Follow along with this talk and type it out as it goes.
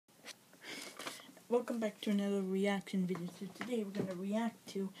welcome back to another reaction video. So today we're going to react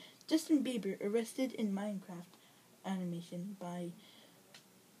to Justin Bieber arrested in Minecraft animation by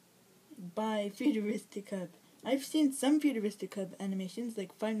Futuristic Hub. I've seen some Futuristic Hub animations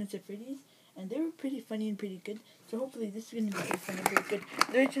like Five Nights at Freddy's, and they were pretty funny and pretty good. So hopefully this is going to be pretty fun and pretty good.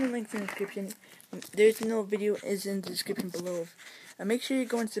 The original link's in the description. The original video is in the description below. Make sure you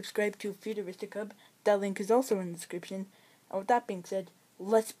go and subscribe to Futuristic Hub. That link is also in the description. And with that being said,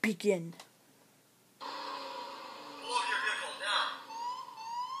 let's begin.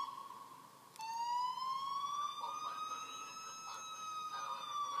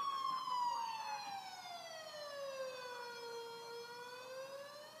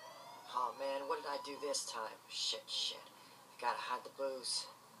 Oh man, what did I do this time? Shit. I gotta hide the booze.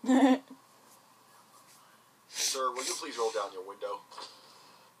 Sir, will you please roll down your window?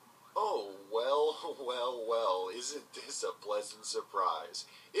 Oh, well, isn't this a pleasant surprise?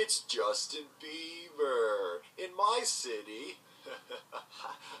 It's Justin Bieber in my city.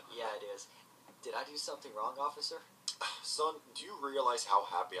 Yeah, it is. Did I do something wrong, officer? Son, do you realize how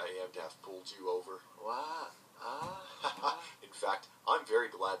happy I am to have pulled you over? What? In fact, I'm very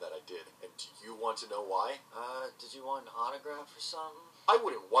glad that I did. And do you want to know why? Did you want an autograph or something? I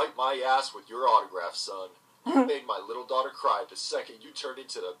wouldn't wipe my ass with your autograph, son. You made my little daughter cry the second you turned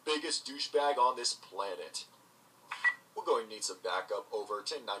into the biggest douchebag on this planet. We're going to need some backup over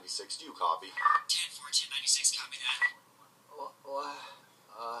 1096. Do you copy? 10-4-10-96, copy that. What?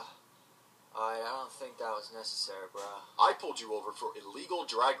 I don't think that was necessary, bro. I pulled you over for illegal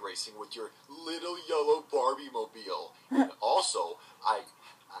drag racing with your little yellow Barbie mobile. And also,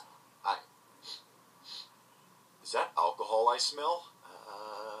 Is that alcohol I smell?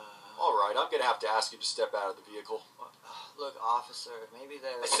 Alright, I'm gonna have to ask you to step out of the vehicle. Look, officer, maybe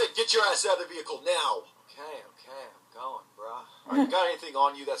there's... I said get your ass out of the vehicle now! Okay, I'm going, bro. You got anything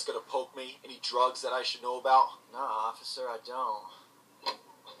on you that's gonna poke me? Any drugs that I should know about? No, officer, I don't.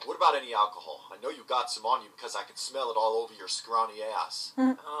 What about any alcohol? I know you got some on you because I can smell it all over your scrawny ass.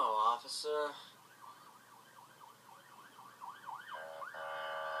 Oh, officer...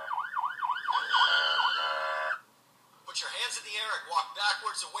 Put your hands in the air and walk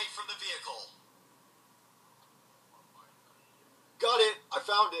backwards away from the vehicle. Got it. I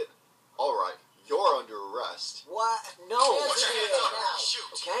found it. All right. You're under arrest. What? No. Put your hands up and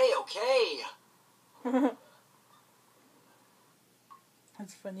shoot. Okay.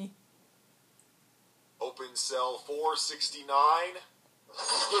 That's funny. Open cell 469.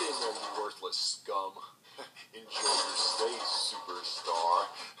 Get in there, you worthless scum. Enjoy your stay, superstar.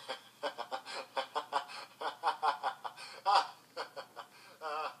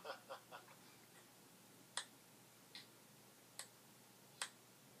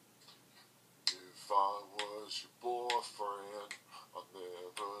 If I was your boyfriend, I'd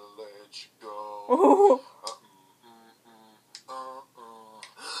never let you go. Oh.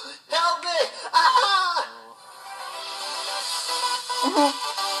 Help me! Ah!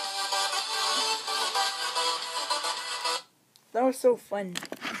 That was so fun.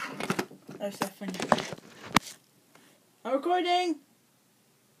 That was so funny. I'm recording!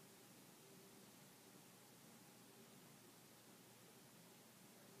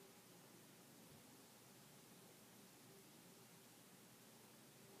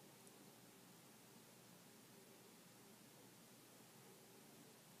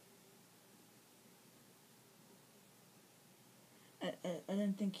 I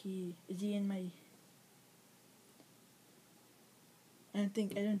don't think is he in my... I don't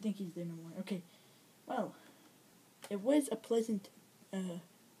think he's there no more. Okay. Well, it was a pleasant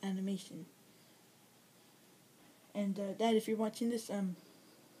animation. And Dad, if you're watching this,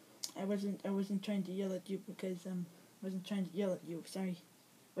 I wasn't trying to yell at you because wasn't trying to yell at you. Sorry.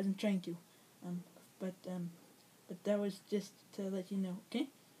 Wasn't trying to. But that was just to let you know, okay?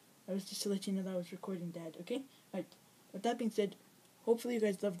 That was just to let you know that I was recording, Dad, okay? Alright. With that being said, hopefully you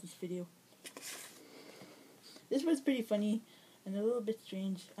guys loved this video. This was pretty funny and a little bit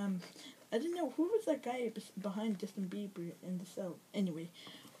strange. I didn't know who was that guy behind Justin Bieber in the cell. Anyway,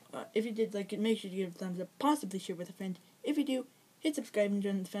 if you did like it, make sure to give it a thumbs up. Possibly share with a friend. If you do, hit subscribe and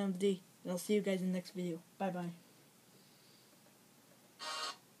join the family. And I'll see you guys in the next video. Bye bye.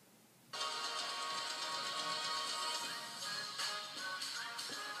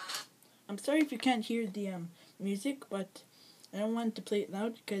 I'm sorry if you can't hear the music, but I don't want to play it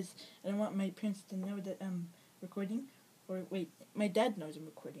loud because I don't want my parents to know that I'm recording. Or wait, my dad knows I'm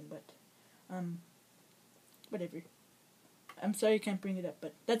recording, but whatever. I'm sorry I can't bring it up,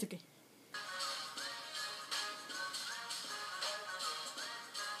 but that's okay.